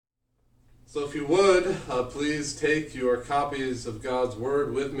So if you would, please take your copies of God's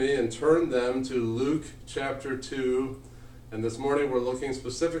Word with me and turn them to Luke chapter 2. And this morning we're looking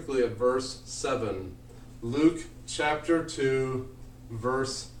specifically at verse 7. Luke chapter 2,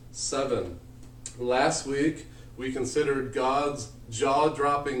 verse 7. Last week we considered God's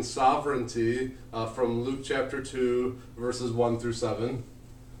jaw-dropping sovereignty from Luke chapter 2, verses 1 through 7.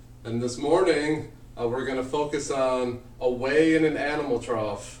 And this morning we're going to focus on away in an animal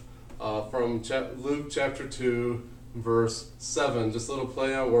trough. From Luke chapter 2, verse 7. Just a little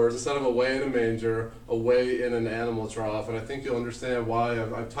play on words. Instead of away in a manger, away in an animal trough. And I think you'll understand why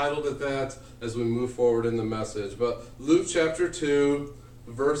I've titled it that as we move forward in the message. But Luke chapter 2,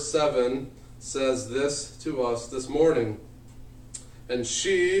 verse 7 says this to us this morning. And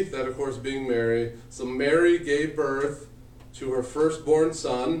she, that of course being Mary, so Mary gave birth to her firstborn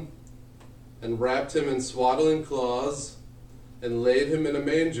son and wrapped him in swaddling cloths and laid him in a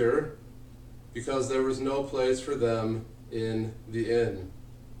manger, because there was no place for them in the inn.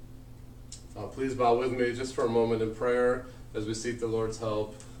 Please bow with me just for a moment in prayer as we seek the Lord's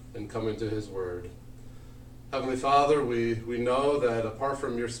help in coming to His Word. Heavenly Father, we know that apart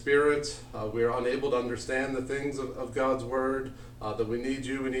from your Spirit, we are unable to understand the things of God's Word, that we need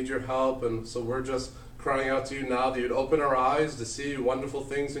you, we need your help, and so we're just crying out to you now that you'd open our eyes to see wonderful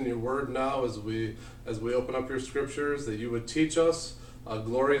things in your Word now as we open up your Scriptures, that you would teach us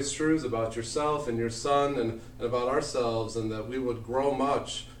glorious truths about yourself and your Son and about ourselves, and that we would grow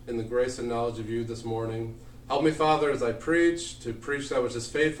much in the grace and knowledge of you this morning. Help me, Father, as I preach, to preach that which is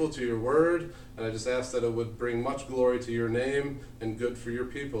faithful to your Word, and I just ask that it would bring much glory to your name and good for your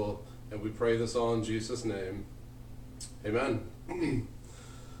people, and we pray this all in Jesus' name. Amen.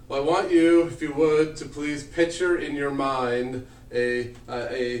 Well, I want you, if you would, to please picture in your mind a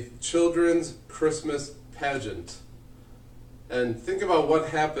children's Christmas pageant. And think about what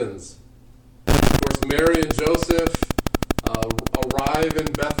happens. Of course, Mary and Joseph arrive in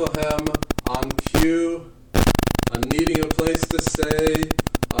Bethlehem on cue, needing a place to stay.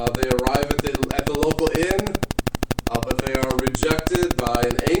 They arrive at the local inn, but they are rejected by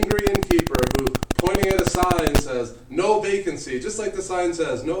an angry innkeeper who, pointing at a sign, says, "No vacancy," just like the sign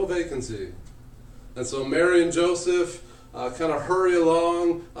says, "No vacancy." And so Mary and Joseph kind of hurry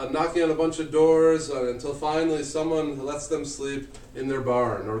along, knocking on a bunch of doors until finally someone lets them sleep in their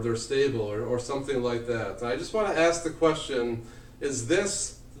barn or their stable or something like that. And I just want to ask the question, is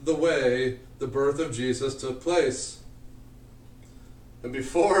this the way the birth of Jesus took place? And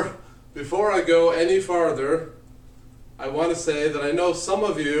before I go any farther, I want to say that I know some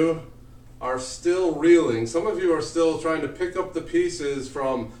of you are still reeling. Some of you are still trying to pick up the pieces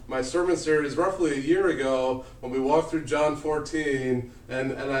from my sermon series roughly a year ago when we walked through John 14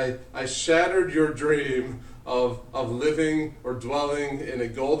 and I shattered your dream of living or dwelling in a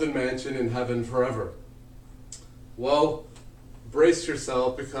golden mansion in heaven forever. Well, brace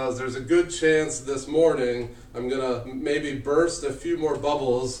yourself, because there's a good chance this morning I'm going to maybe burst a few more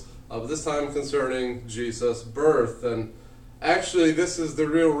bubbles, this time concerning Jesus' birth. And actually, this is the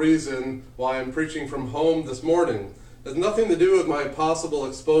real reason why I'm preaching from home this morning. It has nothing to do with my possible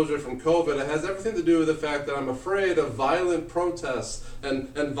exposure from COVID. It has everything to do with the fact that I'm afraid of violent protests and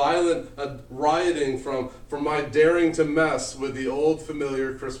violent rioting from my daring to mess with the old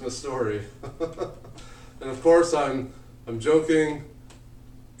familiar Christmas story. And of course, I'm joking,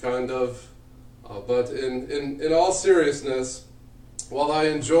 kind of, but in all seriousness, while I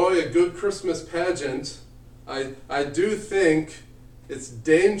enjoy a good Christmas pageant, I do think it's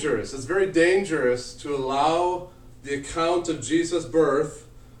dangerous. It's very dangerous to allow the account of Jesus' birth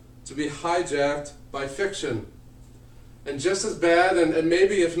to be hijacked by fiction. And just as bad, and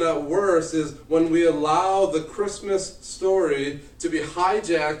maybe if not worse, is when we allow the Christmas story to be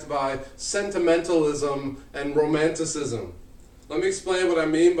hijacked by sentimentalism and romanticism. Let me explain what I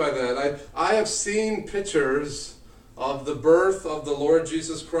mean by that. I have seen pictures of the birth of the Lord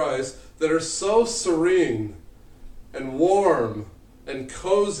Jesus Christ that are so serene and warm and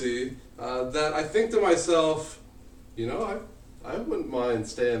cozy that I think to myself, I wouldn't mind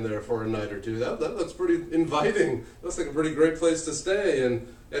staying there for a night or two. That looks pretty inviting. Looks like a pretty great place to stay.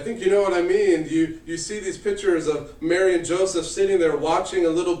 And I think you know what I mean. You see these pictures of Mary and Joseph sitting there watching a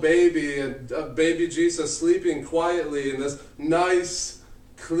little baby, and baby Jesus sleeping quietly in this nice,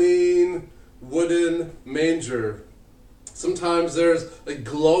 clean, wooden manger. Sometimes there's a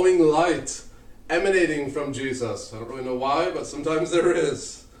glowing light emanating from Jesus. I don't really know why, but sometimes there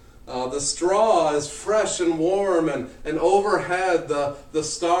is. The straw is fresh and warm, and overhead the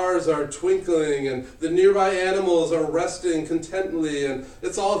stars are twinkling, and the nearby animals are resting contently, and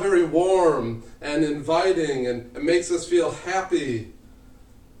it's all very warm and inviting, and it makes us feel happy.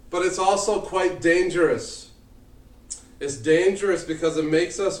 but it's also quite dangerous. It's dangerous because it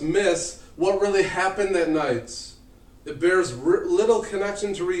makes us miss what really happened that night. It bears little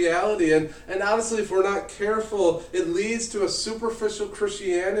connection to reality, and honestly, if we're not careful, it leads to a superficial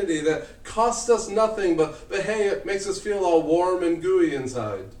Christianity that costs us nothing, but hey, it makes us feel all warm and gooey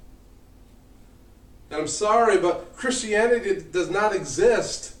inside. And I'm sorry, but Christianity does not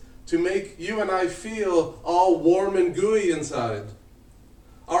exist to make you and I feel all warm and gooey inside.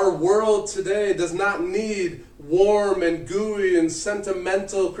 Our world today does not need warm and gooey and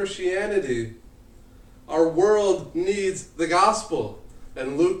sentimental Christianity. Our world needs the gospel.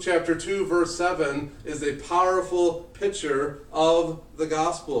 And Luke chapter 2, verse 7 is a powerful picture of the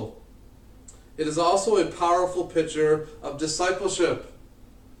gospel. It is also a powerful picture of discipleship,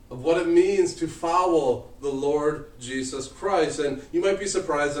 of what it means to follow the Lord Jesus Christ. And you might be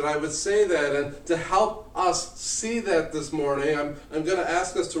surprised that I would say that. And to help us see that this morning, I'm going to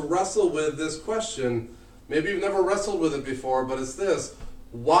ask us to wrestle with this question. Maybe you've never wrestled with it before, but it's this.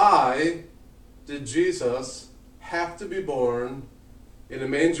 Why did Jesus have to be born in a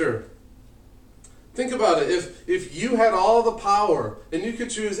manger? Think about it. If you had all the power and you could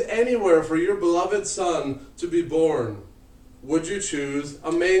choose anywhere for your beloved son to be born, would you choose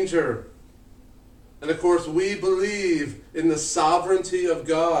a manger? And of course, we believe in the sovereignty of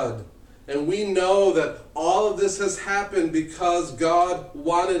God. And we know that all of this has happened because God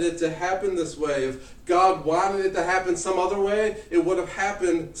wanted it to happen this way. If God wanted it to happen some other way, it would have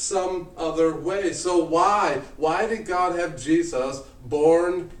happened some other way. So why? Why did God have Jesus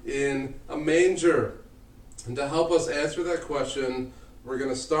born in a manger? And to help us answer that question, we're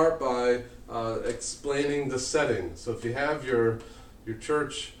going to start by explaining the setting. So if you have your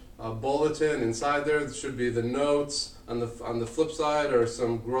church bulletin inside there should be the notes. On the flip side are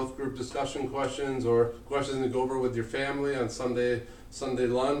some growth group discussion questions or questions to go over with your family on Sunday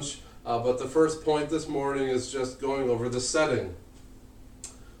lunch. But the first point this morning is just going over the setting.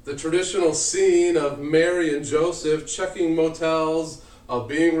 The traditional scene of Mary and Joseph checking motels,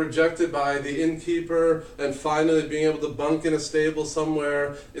 being rejected by the innkeeper, and finally being able to bunk in a stable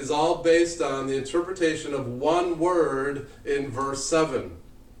somewhere is all based on the interpretation of one word in verse 7.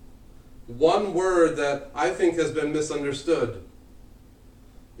 One word that I think has been misunderstood.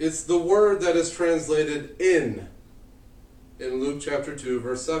 It's the word that is translated in. In Luke chapter 2,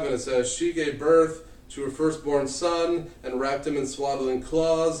 verse 7, it says, "She gave birth to her firstborn son and wrapped him in swaddling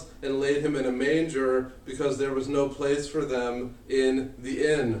cloths and laid him in a manger because there was no place for them in the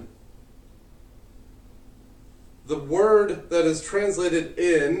inn." The word that is translated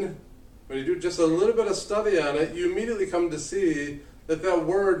in, when you do just a little bit of study on it, you immediately come to see that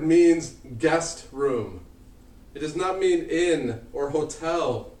word means guest room. It does not mean inn or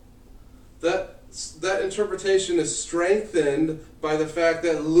hotel. That interpretation is strengthened by the fact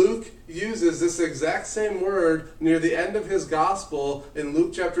that Luke uses this exact same word near the end of his gospel in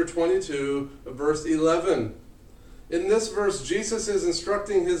Luke chapter 22, verse 11. In this verse, Jesus is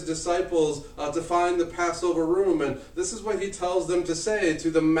instructing his disciples to find the Passover room, and this is what he tells them to say to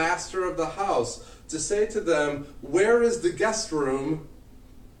the master of the house, to say to them, "Where is the guest room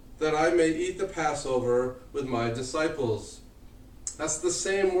that I may eat the Passover with my disciples?" That's the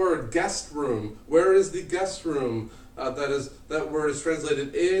same word, guest room. Where is the guest room? That word is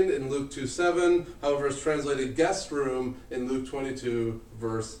translated in Luke 2:7. However, it's translated guest room in Luke 22,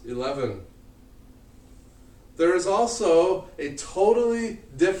 verse 11. There is also a totally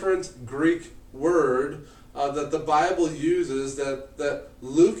different Greek word that the Bible uses, that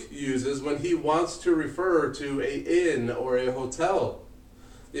Luke uses when he wants to refer to an inn or a hotel.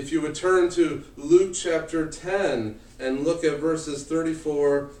 If you would turn to Luke chapter 10 and look at verses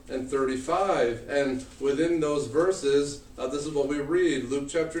 34 and 35, and within those verses, this is what we read, Luke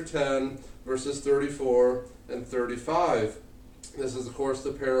chapter 10, verses 34 and 35. This is, of course,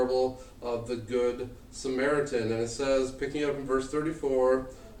 the parable of the Good Samaritan. And it says, picking up in verse 34,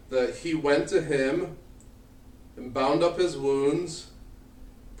 that he went to him and bound up his wounds,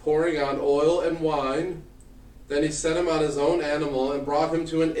 pouring on oil and wine. Then he set him on his own animal and brought him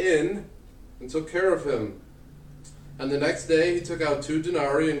to an inn and took care of him. And the next day he took out 2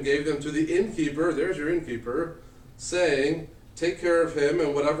 denarii and gave them to the innkeeper, there's your innkeeper, saying, "Take care of him,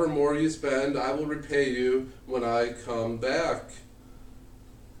 and whatever more you spend, I will repay you when I come back."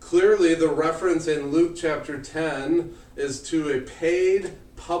 Clearly, the reference in Luke chapter 10 is to a paid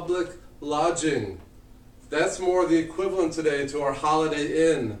public lodging. That's more the equivalent today to our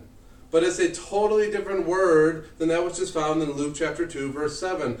Holiday Inn. But it's a totally different word than that which is found in Luke chapter 2, verse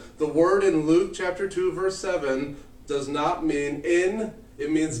 7. The word in Luke chapter 2, verse 7 does not mean inn,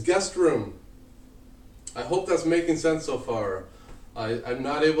 it means guest room. I hope that's making sense so far. I'm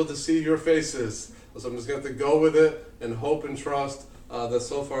not able to see your faces, so I'm just going to have to go with it and hope and trust that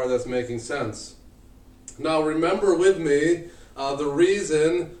so far that's making sense. Now remember with me the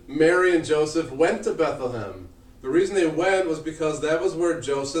reason Mary and Joseph went to Bethlehem. The reason they went was because that was where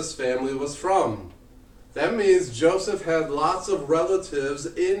Joseph's family was from. That means Joseph had lots of relatives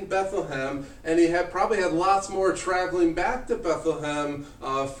in Bethlehem, and he probably had lots more traveling back to Bethlehem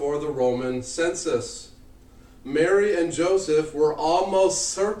for the Roman census. Mary and Joseph were almost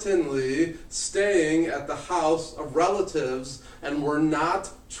certainly staying at the house of relatives and were not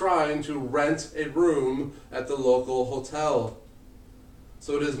trying to rent a room at the local hotel.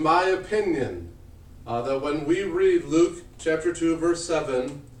 So it is my opinion that when we read Luke chapter 2, verse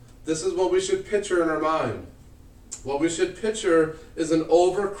 7, this is what we should picture in our mind. What we should picture is an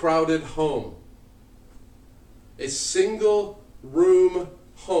overcrowded home. A single room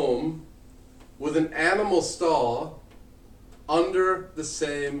home with an animal stall under the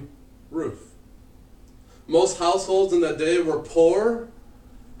same roof. Most households in that day were poor,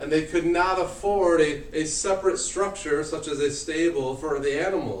 and they could not afford a separate structure such as a stable for the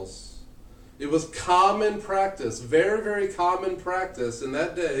animals. It was common practice, very, very common practice in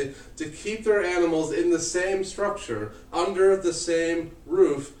that day to keep their animals in the same structure, under the same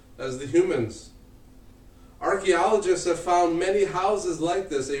roof as the humans. Archaeologists have found many houses like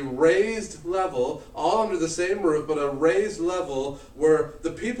this, a raised level, all under the same roof, but a raised level where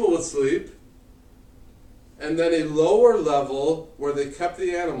the people would sleep, and then a lower level where they kept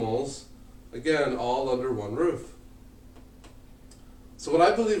the animals, again, all under one roof. So what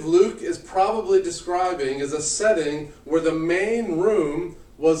I believe Luke is probably describing is a setting where the main room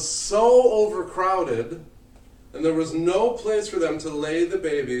was so overcrowded and there was no place for them to lay the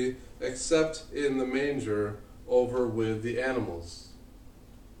baby except in the manger over with the animals.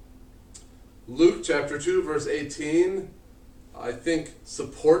 Luke chapter 2 verse 18 I think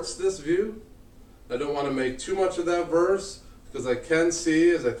supports this view. I don't want to make too much of that verse because I can see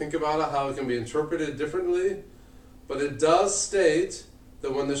as I think about it how it can be interpreted differently. But it does state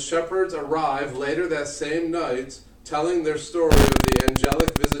that when the shepherds arrive later that same night, telling their story of the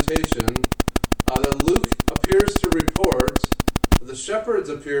angelic visitation, that Luke appears to report, the shepherds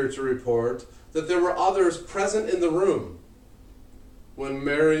appear to report, that there were others present in the room when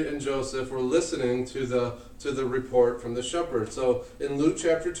Mary and Joseph were listening to the report from the shepherds. So in Luke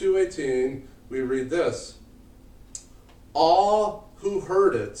chapter 2:18, we read this. All who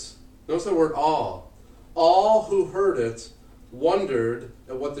heard it, notice the word all who heard it wondered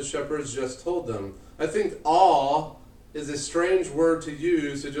at what the shepherds just told them. I think awe is a strange word to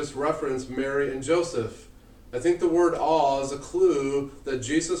use to just reference Mary and Joseph. I think the word awe is a clue that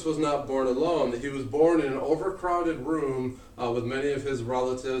Jesus was not born alone, that he was born in an overcrowded room with many of his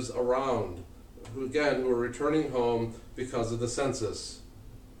relatives around, who were returning home because of the census.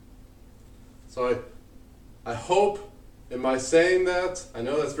 So I hope, in my saying that, I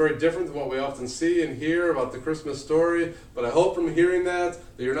know that's very different than what we often see and hear about the Christmas story, but I hope from hearing that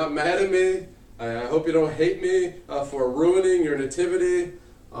you're not mad at me. I hope you don't hate me for ruining your nativity,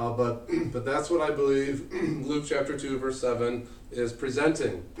 but that's what I believe Luke chapter 2 verse 7 is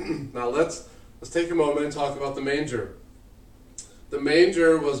presenting. Now let's take a moment and talk about the manger. The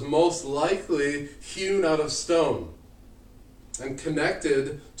manger was most likely hewn out of stone and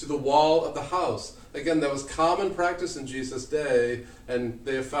connected to the wall of the house. Again, that was common practice in Jesus' day, and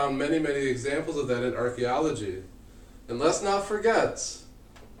they have found many, many examples of that in archaeology. And let's not forget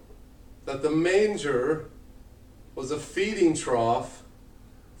that the manger was a feeding trough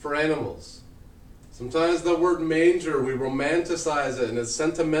for animals. Sometimes the word manger, we romanticize it, and it's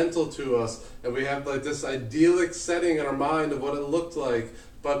sentimental to us, and we have like this idyllic setting in our mind of what it looked like.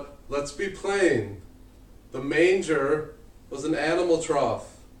 But let's be plain. The manger was an animal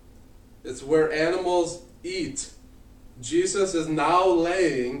trough. It's where animals eat. Jesus is now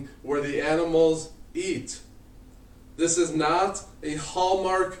laying where the animals eat. This is not a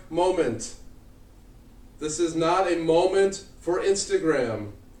Hallmark moment. This is not a moment for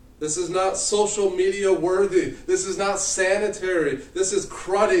Instagram. This is not social media worthy. This is not sanitary. This is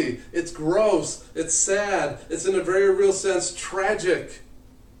cruddy. It's gross. It's sad. It's in a very real sense tragic.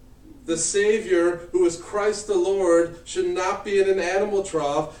 The Savior, who is Christ the Lord, should not be in an animal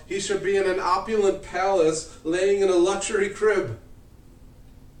trough. He should be in an opulent palace, laying in a luxury crib.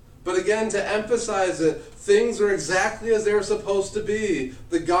 But again, to emphasize it, things are exactly as they're supposed to be.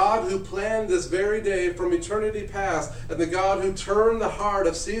 The God who planned this very day from eternity past, and the God who turned the heart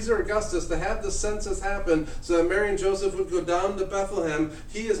of Caesar Augustus to have the census happen so that Mary and Joseph would go down to Bethlehem,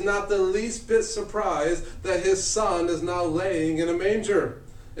 he is not the least bit surprised that his son is now laying in a manger.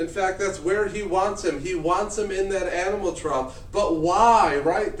 In fact, that's where he wants him. He wants him in that animal trough. But why,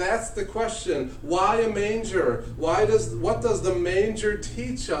 right? That's the question. Why a manger? What does the manger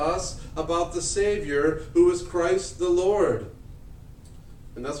teach us about the Savior who is Christ the Lord?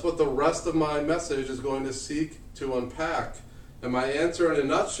 And that's what the rest of my message is going to seek to unpack. And my answer in a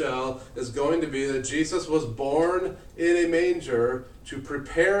nutshell is going to be that Jesus was born in a manger to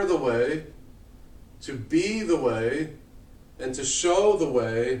prepare the way, to be the way, and to show the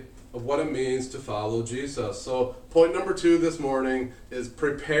way of what it means to follow Jesus. So point number 2 this morning is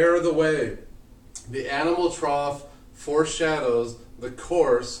prepare the way. The animal trough foreshadows the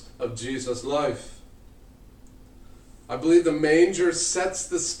course of Jesus' life. I believe the manger sets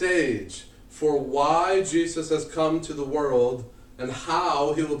the stage for why Jesus has come to the world and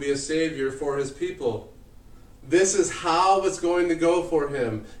how he will be a Savior for his people. This is how it's going to go for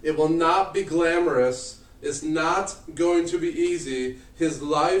him. It will not be glamorous. It's not going to be easy. His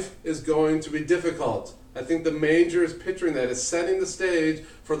life is going to be difficult. I think the manger is picturing that. It's setting the stage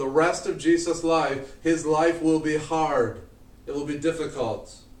for the rest of Jesus' life. His life will be hard. It will be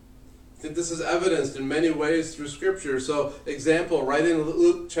difficult. I think this is evidenced in many ways through Scripture. So, example, right in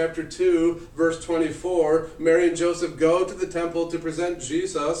Luke chapter 2, verse 24, Mary and Joseph go to the temple to present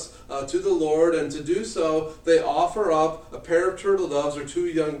Jesus to the Lord, and to do so, they offer up a pair of turtle doves or two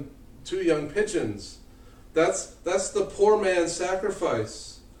young pigeons. That's the poor man's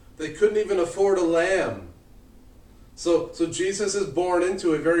sacrifice. They couldn't even afford a lamb. So Jesus is born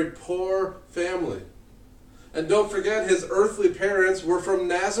into a very poor family. And don't forget, his earthly parents were from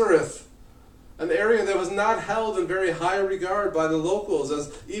Nazareth, an area that was not held in very high regard by the locals,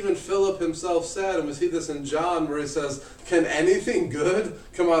 as even Philip himself said, and we see this in John where he says, "Can anything good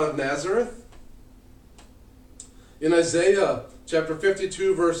come out of Nazareth?" In Isaiah chapter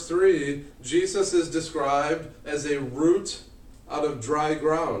 52, verse 3, Jesus is described as a root out of dry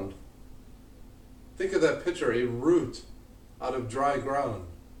ground. Think of that picture, a root out of dry ground.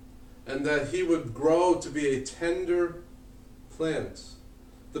 And that he would grow to be a tender plant.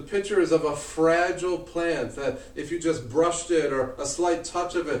 The picture is of a fragile plant that if you just brushed it or a slight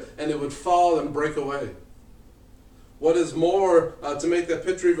touch of it, and it would fall and break away. What is more, to make that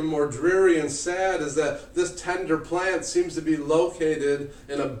picture even more dreary and sad, is that this tender plant seems to be located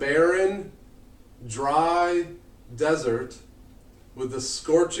in a barren, dry desert with the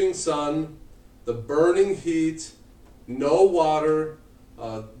scorching sun, the burning heat, no water.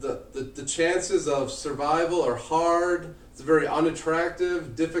 The chances of survival are hard. It's a very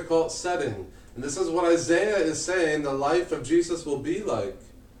unattractive, difficult setting. And this is what Isaiah is saying the life of Jesus will be like.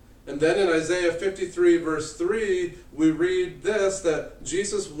 And then in Isaiah 53 verse 3, we read this, that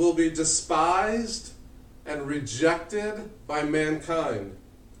Jesus will be despised and rejected by mankind.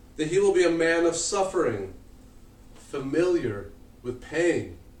 That he will be a man of suffering, familiar with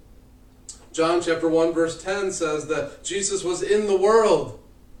pain. John chapter 1 verse 10 says that Jesus was in the world,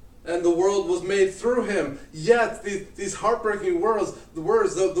 and the world was made through him. Yet these heartbreaking words, the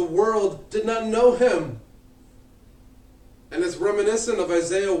world did not know him. And it's reminiscent of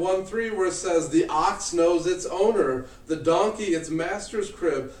Isaiah 1:3 where it says, "The ox knows its owner, the donkey its master's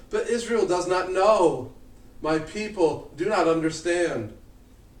crib, but Israel does not know. My people do not understand."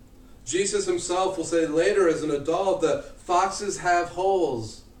 Jesus himself will say later as an adult that foxes have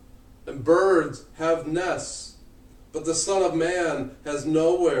holes and birds have nests, but the Son of Man has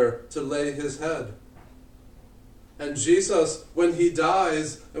nowhere to lay his head. And Jesus, when he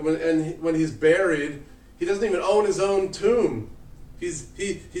dies and when he's buried, he doesn't even own his own tomb. He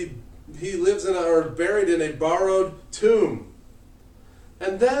lives or buried in a borrowed tomb.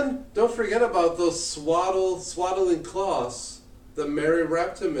 And then don't forget about those swaddling cloths that Mary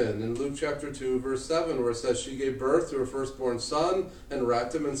wrapped him in Luke chapter 2 verse 7, where it says she gave birth to her firstborn son and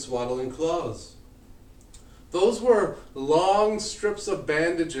wrapped him in swaddling cloths. Those were long strips of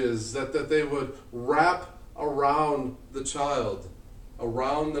bandages that they would wrap around the child,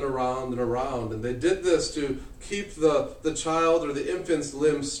 around and around and around. And they did this to keep the child or the infant's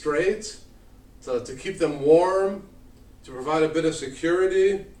limbs straight, to keep them warm, to provide a bit of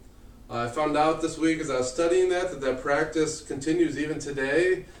security. I found out this week as I was studying that practice continues even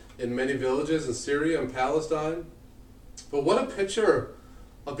today in many villages in Syria and Palestine. But what a picture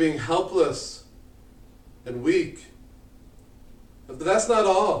of being helpless and weak. But that's not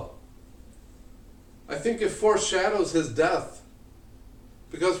all. I think it foreshadows his death.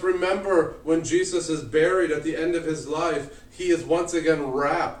 Because remember, when Jesus is buried at the end of his life, he is once again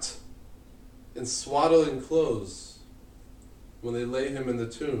wrapped in swaddling clothes when they lay him in the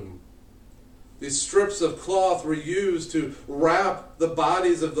tomb. These strips of cloth were used to wrap the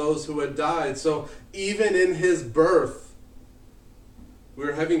bodies of those who had died. So even in his birth,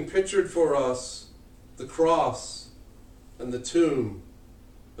 we're having pictured for us the cross and the tomb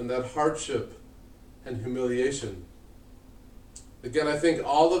and that hardship and humiliation. Again, I think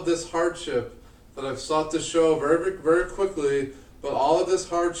all of this hardship that I've sought to show very, very quickly, but all of this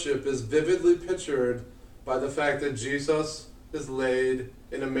hardship is vividly pictured by the fact that Jesus is laid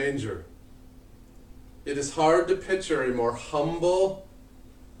in a manger. It is hard to picture a more humble,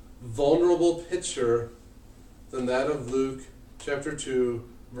 vulnerable picture than that of Luke chapter 2,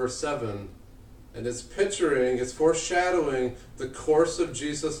 verse 7. And it's foreshadowing the course of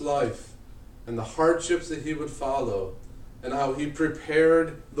Jesus' life and the hardships that he would follow and how he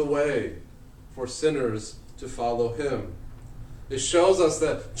prepared the way for sinners to follow him. It shows us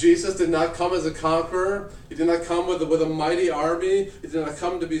that Jesus did not come as a conqueror. He did not come with a mighty army. He did not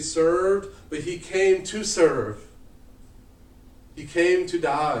come to be served, but he came to serve. He came to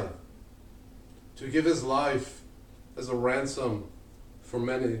die, to give his life as a ransom for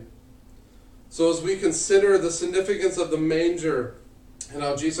many. So as we consider the significance of the manger and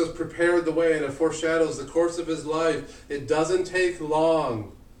how Jesus prepared the way and it foreshadows the course of his life, it doesn't take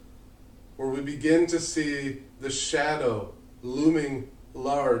long where we begin to see the shadow looming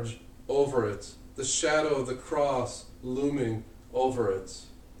large over it. The shadow of the cross looming over it.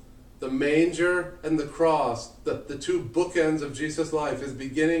 The manger and the cross, the two bookends of Jesus' life, his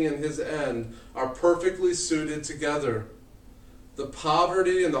beginning and his end, are perfectly suited together. The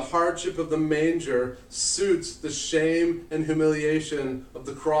poverty and the hardship of the manger suits the shame and humiliation of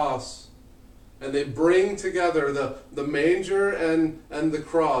the cross. And they bring together the manger and the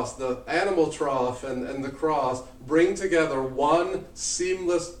cross, the animal trough and the cross, bring together one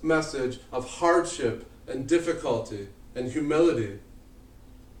seamless message of hardship and difficulty and humility.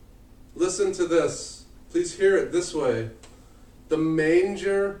 Listen to this. Please hear it this way. The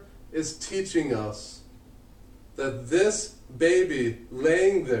manger is teaching us that this baby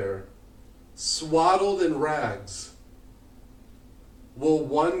laying there, swaddled in rags, will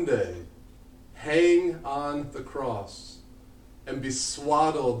one day hang on the cross and be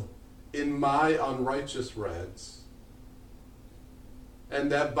swaddled in my unrighteous rags. And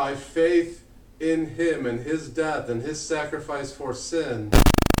that by faith in him and his death and his sacrifice for sin,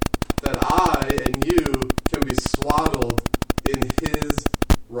 that I and you can be swaddled in his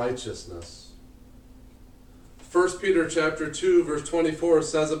righteousness. 1 Peter chapter 2 verse 24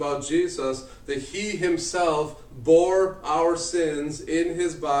 says about Jesus that he himself bore our sins in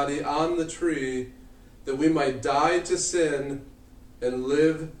his body on the tree, that we might die to sin and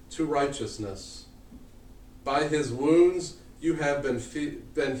live to righteousness. By his wounds you have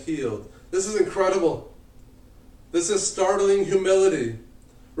been healed. This is incredible. This is startling humility.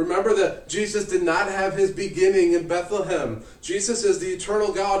 Remember that Jesus did not have his beginning in Bethlehem. Jesus is the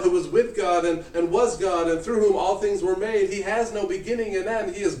eternal God who was with God and was God and through whom all things were made. He has no beginning and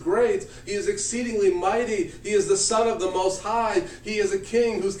end. He is great. He is exceedingly mighty. He is the Son of the Most High. He is a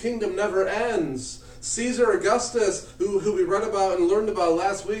king whose kingdom never ends. Caesar Augustus, who we read about and learned about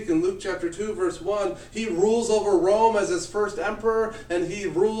last week in Luke chapter 2, verse 1, he rules over Rome as his first emperor, and he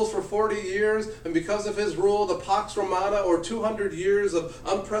rules for 40 years, and because of his rule, the Pax Romana, or 200 years of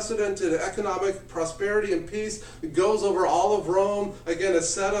unprecedented economic prosperity and peace, goes over all of Rome. Again, it's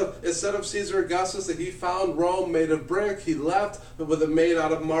said of Caesar Augustus that he found Rome made of brick. He left with it made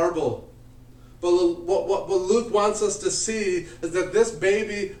out of marble. But what Luke wants us to see is that this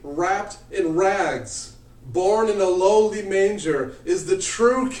baby wrapped in rags, born in a lowly manger, is the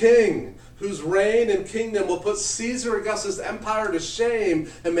true king whose reign and kingdom will put Caesar Augustus' empire to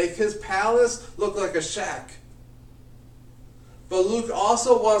shame and make his palace look like a shack. But Luke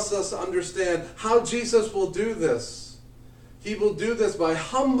also wants us to understand how Jesus will do this. He will do this by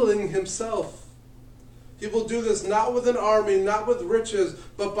humbling himself. He will do this not with an army, not with riches,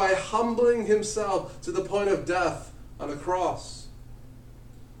 but by humbling himself to the point of death on a cross.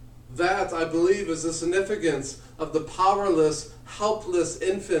 That, I believe, is the significance of the powerless, helpless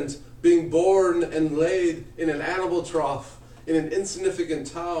infant being born and laid in an animal trough in an insignificant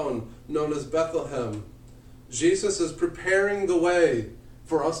town known as Bethlehem. Jesus is preparing the way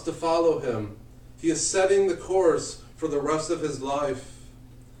for us to follow him. He is setting the course for the rest of his life.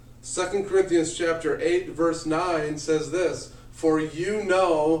 2 Corinthians chapter 8 verse 9 says this, "For you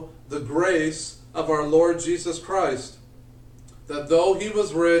know the grace of our Lord Jesus Christ, that though he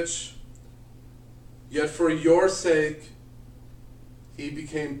was rich, yet for your sake he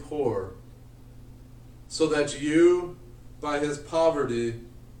became poor, so that you by his poverty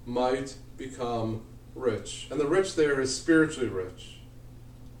might become rich." And the rich there is spiritually rich.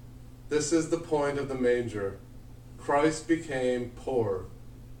 This is the point of the manger. Christ became poor,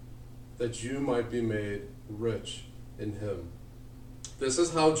 that you might be made rich in him. This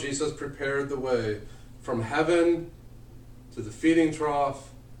is how Jesus prepared the way from heaven to the feeding trough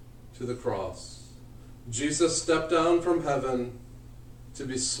to the cross. Jesus stepped down from heaven to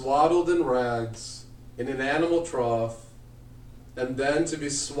be swaddled in rags in an animal trough, and then to be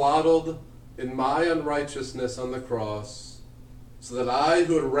swaddled in my unrighteousness on the cross, so that I,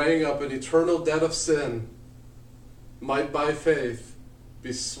 who had rang up an eternal debt of sin, might by faith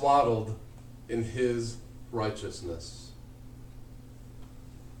be swaddled in his righteousness.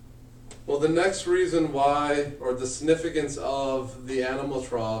 Well, the next reason why, or the significance of the animal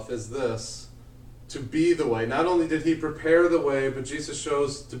trough is this: to be the way. Not only did he prepare the way, but Jesus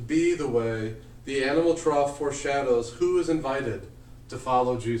shows to be the way. The animal trough foreshadows who is invited to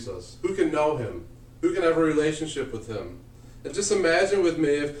follow Jesus, who can know him, who can have a relationship with him. And just imagine with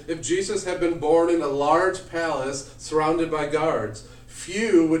me if Jesus had been born in a large palace surrounded by guards.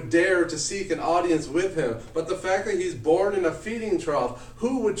 Few would dare to seek an audience with him. But the fact that he's born in a feeding trough,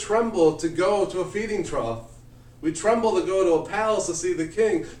 who would tremble to go to a feeding trough? We tremble to go to a palace to see the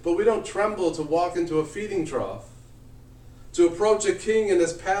king, but we don't tremble to walk into a feeding trough. To approach a king in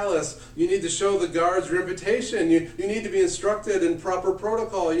his palace, you need to show the guards your invitation. You need to be instructed in proper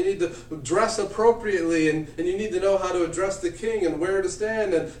protocol. You need to dress appropriately, and you need to know how to address the king and where to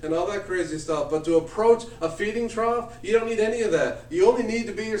stand and all that crazy stuff. But to approach a feeding trough, you don't need any of that. You only need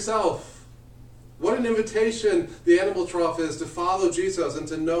to be yourself. What an invitation the animal trough is to follow Jesus and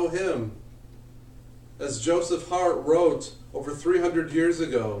to know him. As Joseph Hart wrote over 300 years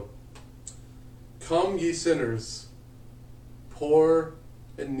ago, "Come, ye sinners, poor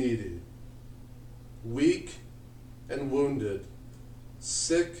and needy, weak and wounded,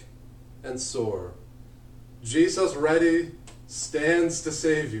 sick and sore. Jesus ready stands to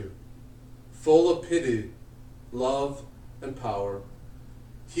save you, full of pity, love, and power.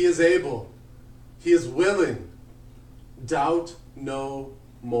 He is able, he is willing, doubt no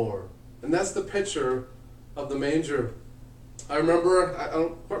more." And that's the picture of the manger. I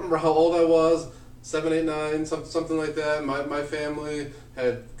don't quite remember how old I was, 7, 8, 9, something like that. My family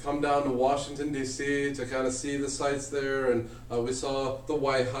had come down to Washington, D.C. to kind of see the sights there, and we saw the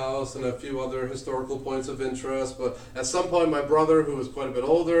White House and a few other historical points of interest. But at some point, my brother, who was quite a bit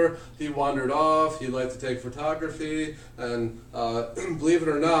older, he wandered off. He liked to take photography, and believe it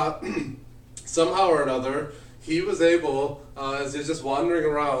or not, somehow or another, he was able, as he's just wandering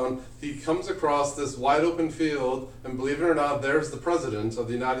around, he comes across this wide open field, and believe it or not, there's the President of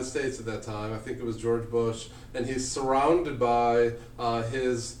the United States at that time. I think it was George Bush, and he's surrounded by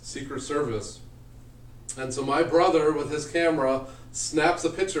his Secret Service. And so my brother, with his camera, snaps a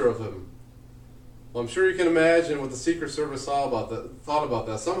picture of him. Well, I'm sure you can imagine what the Secret Service thought about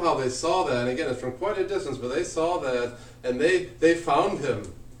that. Somehow they saw that, and again, it's from quite a distance, but they saw that, and they found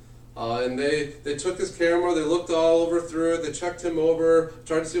him. And they took his camera, they looked all over through it, they checked him over,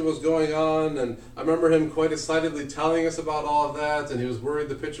 tried to see what was going on, and I remember him quite excitedly telling us about all of that, and he was worried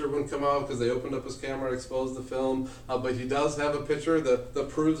the picture wouldn't come out because they opened up his camera and exposed the film, but he does have a picture that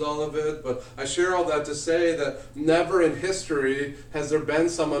proves all of it. But I share all that to say that never in history has there been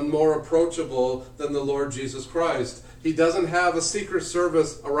someone more approachable than the Lord Jesus Christ. He doesn't have a Secret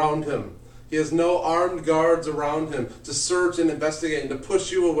Service around him. He has no armed guards around him to search and investigate and to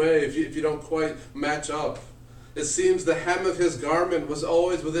push you away if you don't quite match up. It seems the hem of his garment was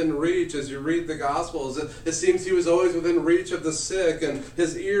always within reach as you read the Gospels. It seems he was always within reach of the sick, and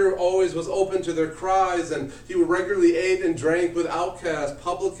his ear always was open to their cries, and he regularly ate and drank with outcasts,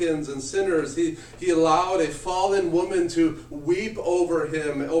 publicans, and sinners. He allowed a fallen woman to weep over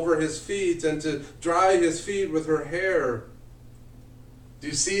him, over his feet, and to dry his feet with her hair. Do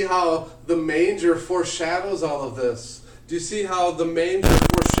you see how the manger foreshadows all of this? Do you see how the manger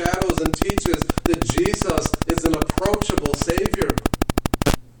foreshadows and teaches that Jesus is an approachable Savior?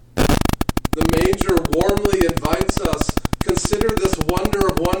 The manger warmly invites us, consider this wonder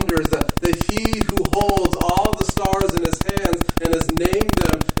of wonders, that he who holds all the stars in his hands and has named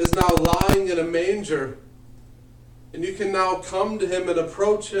them is now lying in a manger. And you can now come to him and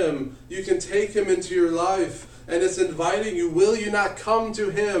approach him. You can take him into your life. And it's inviting you, will you not come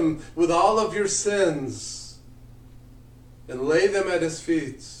to him with all of your sins and lay them at his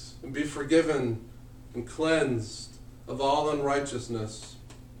feet and be forgiven and cleansed of all unrighteousness?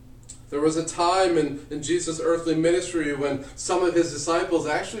 There was a time in Jesus' earthly ministry when some of his disciples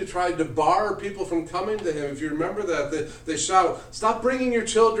actually tried to bar people from coming to him. If you remember that, they shout, "Stop bringing your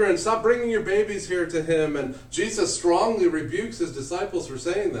children, stop bringing your babies here to him." And Jesus strongly rebukes his disciples for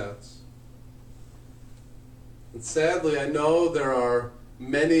saying that. And sadly, I know there are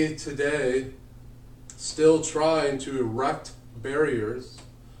many today still trying to erect barriers,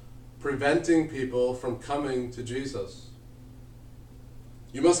 preventing people from coming to Jesus.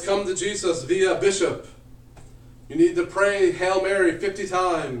 You must come to Jesus via bishop. You need to pray Hail Mary 50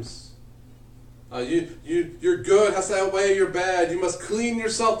 times. Your good has to outweigh your bad. You must clean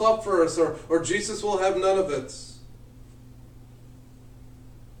yourself up first, or Jesus will have none of it.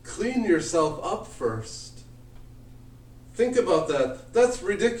 Clean yourself up first. Think about that. That's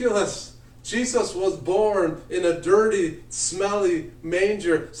ridiculous. Jesus was born in a dirty, smelly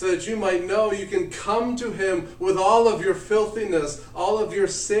manger so that you might know you can come to him with all of your filthiness, all of your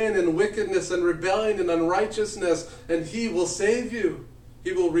sin and wickedness and rebellion and unrighteousness, and he will save you.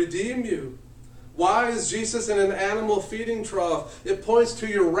 He will redeem you. Why is Jesus in an animal feeding trough? It points to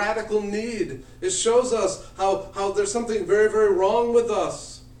your radical need. It shows us how there's something very, very wrong with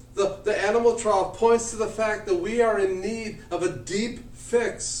us. The animal trough points to the fact that we are in need of a deep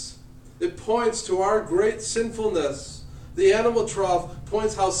fix. It points to our great sinfulness. The animal trough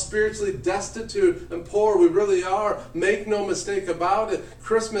points how spiritually destitute and poor we really are. Make no mistake about it.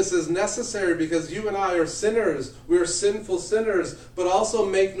 Christmas is necessary because you and I are sinners. We are sinful sinners. But also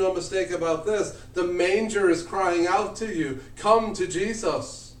make no mistake about this. The manger is crying out to you. Come to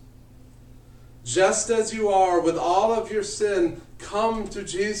Jesus. Just as you are with all of your sin, come to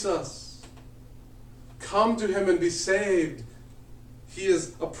Jesus. Come to him and be saved. He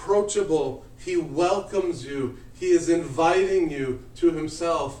is approachable. He welcomes you. He is inviting you to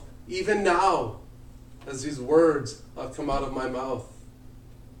himself, even now, as these words come out of my mouth.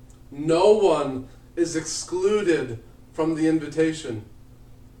 No one is excluded from the invitation.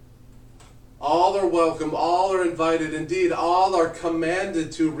 All are welcome. All are invited. Indeed, all are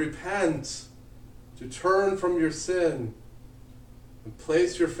commanded to repent, to turn from your sin, and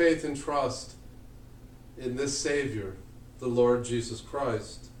place your faith and trust in this Savior, the Lord Jesus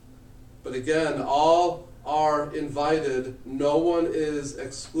Christ. But again, all are invited. No one is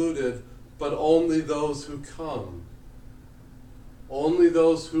excluded, but only those who come. Only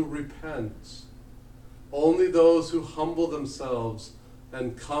those who repent. Only those who humble themselves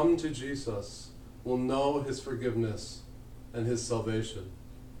and come to Jesus will know his forgiveness and his salvation.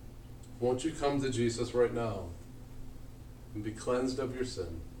 Won't you come to Jesus right now and be cleansed of your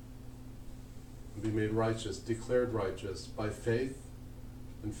sin and be made righteous, declared righteous by faith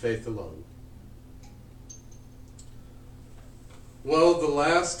and faith alone? Well, the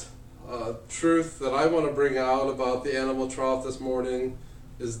last truth that I want to bring out about the animal trough this morning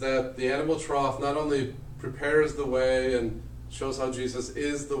is that the animal trough not only prepares the way and shows how Jesus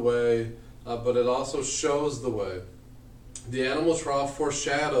is the way, but it also shows the way. The animal trough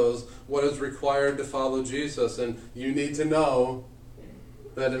foreshadows what is required to follow Jesus, and you need to know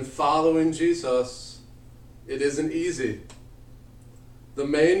that in following Jesus, it isn't easy. The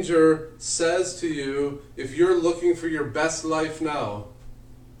manger says to you, if you're looking for your best life now,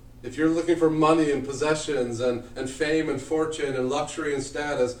 if you're looking for money and possessions and fame and fortune and luxury and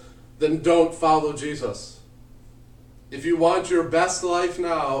status, then don't follow Jesus. If you want your best life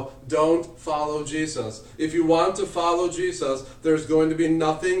now, don't follow Jesus. If you want to follow Jesus, there's going to be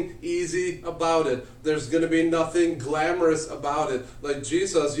nothing easy about it. There's going to be nothing glamorous about it. Like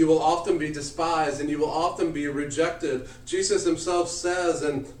Jesus, you will often be despised and you will often be rejected. Jesus himself says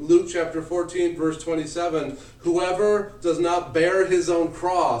in Luke chapter 14, verse 27, whoever does not bear his own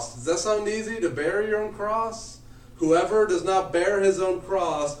cross. Does that sound easy, to bear your own cross? Whoever does not bear his own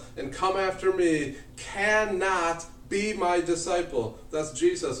cross and come after me cannot be my disciple. That's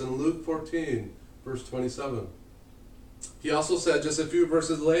Jesus in Luke 14, verse 27. He also said just a few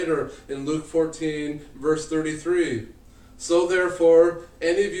verses later in Luke 14, verse 33, so therefore,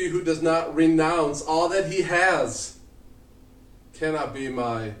 any of you who does not renounce all that he has cannot be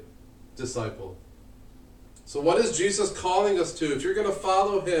my disciple. So what is Jesus calling us to? If you're going to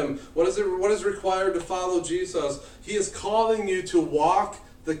follow him, what is required to follow Jesus? He is calling you to walk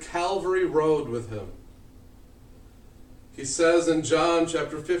the Calvary road with him. He says in John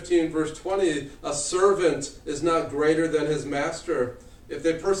chapter 15, verse 20, a servant is not greater than his master. If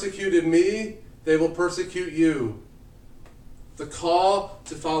they persecuted me, they will persecute you. The call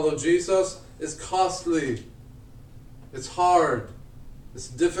to follow Jesus is costly. It's hard. It's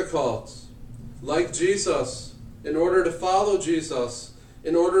difficult. Like Jesus, in order to follow Jesus,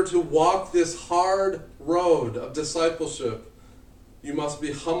 in order to walk this hard road of discipleship, you must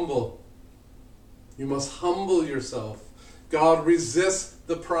be humble. You must humble yourself. God resists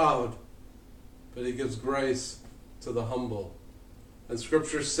the proud, but he gives grace to the humble. And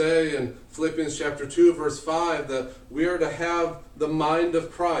scriptures say in Philippians chapter 2, verse 5, that we are to have the mind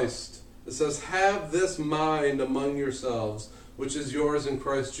of Christ. It says, have this mind among yourselves, which is yours in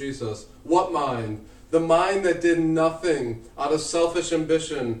Christ Jesus. What mind? The mind that did nothing out of selfish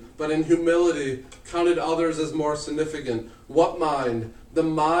ambition, but in humility counted others as more significant. What mind? The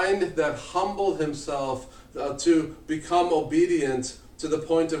mind that humbled himself to become obedient to the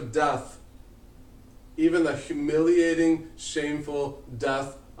point of death, even the humiliating, shameful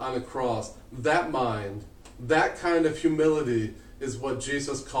death on a cross. That mind, that kind of humility is what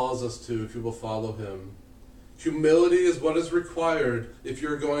Jesus calls us to if we will follow him. Humility is what is required if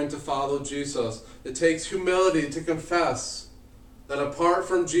you're going to follow Jesus. It takes humility to confess that apart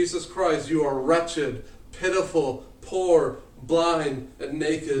from Jesus Christ, you are wretched, pitiful, poor, blind, and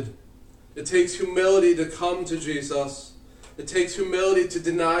naked. It takes humility to come to Jesus. It takes humility to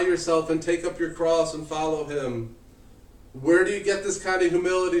deny yourself and take up your cross and follow him. Where do you get this kind of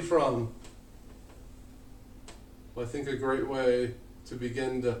humility from? Well, I think a great way to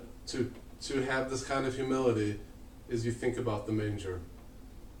begin to have this kind of humility is you think about the manger.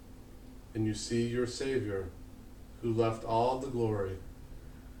 And you see your Savior who left all the glory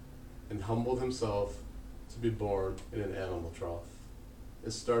and humbled himself to be born in an animal trough.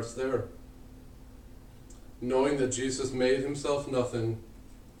 It starts there. Knowing that Jesus made himself nothing,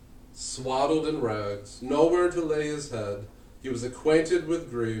 swaddled in rags, nowhere to lay his head. He was acquainted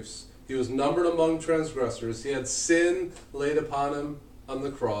with griefs. He was numbered among transgressors. He had sin laid upon him on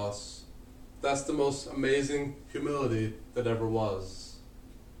the cross. That's the most amazing humility that ever was.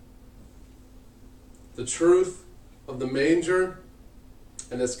 The truth of the manger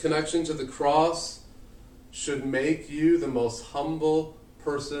and its connection to the cross should make you the most humble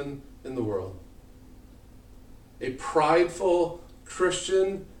person in the world. A prideful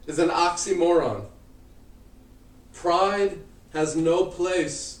Christian is an oxymoron. Pride has no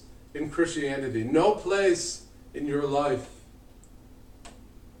place in Christianity, no place in your life.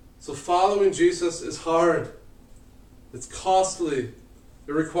 So following Jesus is hard. It's costly.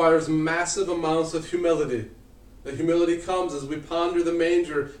 It requires massive amounts of humility. The humility comes as we ponder the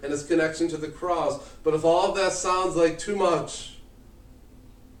manger and its connection to the cross. But if all of that sounds like too much,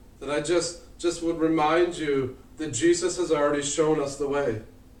 then I just would remind you that Jesus has already shown us the way.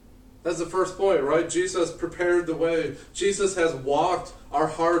 That's the first point, right? Jesus prepared the way. Jesus has walked our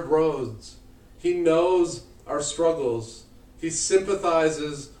hard roads. He knows our struggles. He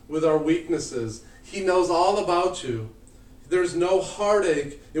sympathizes with our weaknesses. He knows all about you. There's no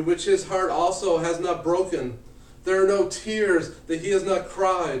heartache in which his heart also has not broken. There are no tears that he has not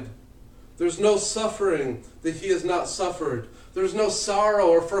cried. There's no suffering that he has not suffered. There's no sorrow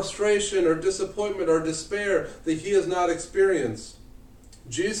or frustration or disappointment or despair that he has not experienced.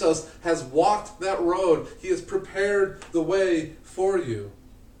 Jesus has walked that road. He has prepared the way for you.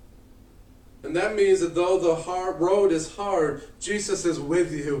 And that means that though the hard road is hard, Jesus is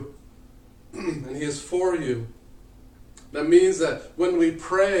with you. And he is for you. That means that when we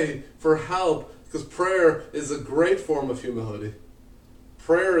pray for help, because prayer is a great form of humility.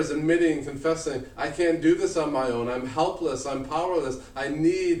 Prayer is admitting, confessing, I can't do this on my own. I'm helpless. I'm powerless. I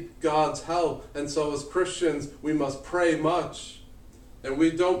need God's help. And so as Christians, we must pray much. And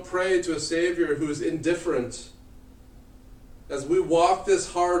we don't pray to a Savior who is indifferent. As we walk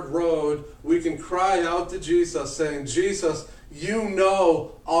this hard road, we can cry out to Jesus saying, Jesus, you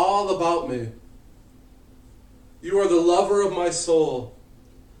know all about me. You are the lover of my soul.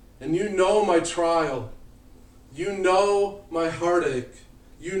 And you know my trial. You know my heartache.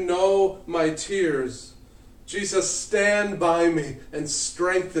 You know my tears. Jesus, stand by me and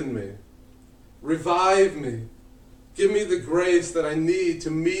strengthen me. Revive me. Give me the grace that I need to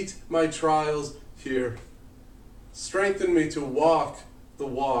meet my trials here. Strengthen me to walk the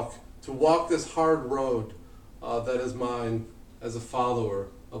walk, to walk this hard road that is mine as a follower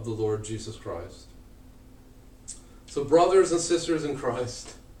of the Lord Jesus Christ. So brothers and sisters in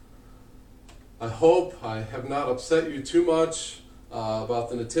Christ, I hope I have not upset you too much about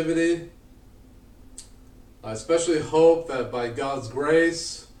the Nativity. I especially hope that by God's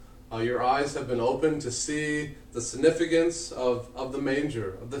grace, your eyes have been opened to see the significance of the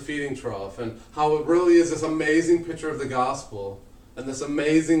manger, of the feeding trough, and how it really is this amazing picture of the gospel, and this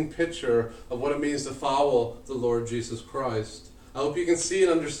amazing picture of what it means to follow the Lord Jesus Christ. I hope you can see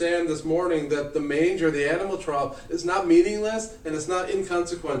and understand this morning that the manger, the animal trough, is not meaningless and it's not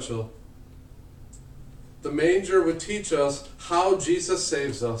inconsequential. The manger would teach us how Jesus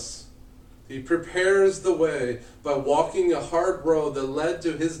saves us. He prepares the way by walking a hard road that led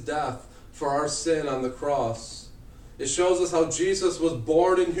to his death for our sin on the cross. It shows us how Jesus was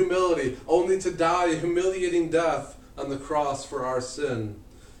born in humility, only to die a humiliating death on the cross for our sin.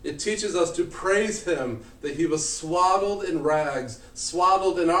 It teaches us to praise him that he was swaddled in rags,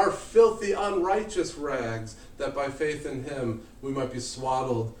 swaddled in our filthy, unrighteous rags, that by faith in him we might be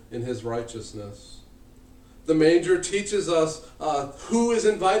swaddled in his righteousness. The manger teaches us who is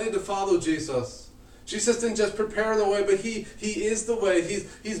invited to follow Jesus. Jesus didn't just prepare the way, but He is the way.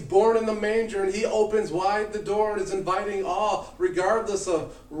 He's born in the manger, and He opens wide the door and is inviting all, regardless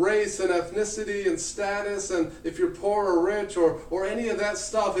of race and ethnicity and status, and if you're poor or rich or any of that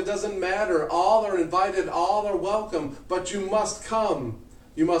stuff. It doesn't matter. All are invited, all are welcome, but you must come.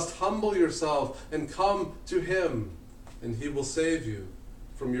 You must humble yourself and come to Him, and He will save you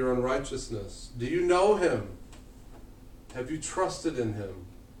from your unrighteousness. Do you know Him? Have you trusted in Him?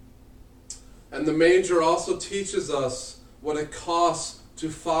 And the manger also teaches us what it costs to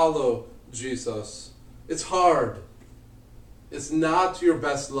follow Jesus. It's hard. It's not your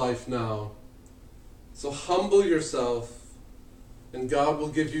best life now. So humble yourself, and God will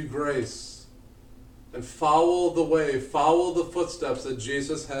give you grace. And follow the way, follow the footsteps that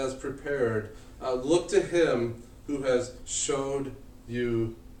Jesus has prepared. Look to Him who has showed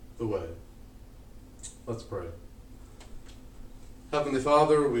you the way. Let's pray. Heavenly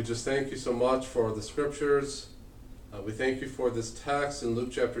Father, we just thank you so much for the Scriptures. We thank you for this text in Luke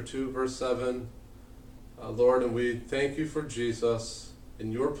chapter 2, verse 7. Lord, and we thank you for Jesus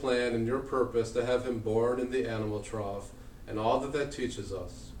and your plan and your purpose to have Him born in the animal trough and all that teaches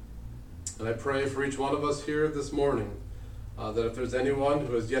us. And I pray for each one of us here this morning that if there's anyone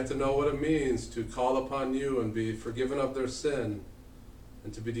who has yet to know what it means to call upon you and be forgiven of their sin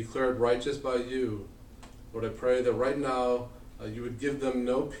and to be declared righteous by you, Lord, I pray that right now you would give them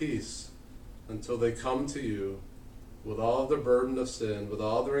no peace until they come to you with all their burden of sin, with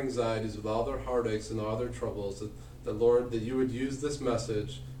all their anxieties, with all their heartaches and all their troubles. That Lord, that you would use this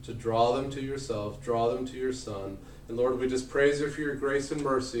message to draw them to yourself, draw them to your Son. And Lord, we just praise you for your grace and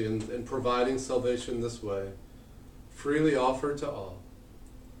mercy in providing salvation this way, freely offered to all.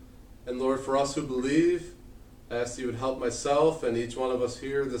 And Lord, for us who believe, I ask that you would help myself and each one of us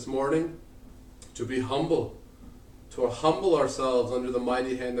here this morning to be humble, to humble ourselves under the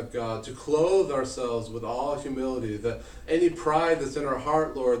mighty hand of God, to clothe ourselves with all humility, that any pride that's in our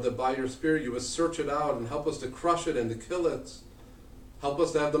heart, Lord, that by your Spirit you would search it out and help us to crush it and to kill it. Help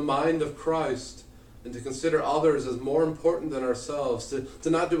us to have the mind of Christ and to consider others as more important than ourselves, to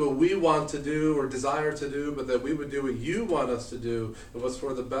not do what we want to do or desire to do, but that we would do what you want us to do and what's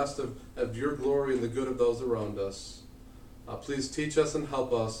for the best of your glory and the good of those around us. Please teach us and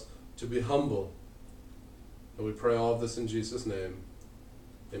help us to be humble. And we pray all of this in Jesus' name.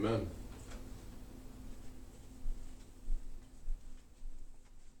 Amen.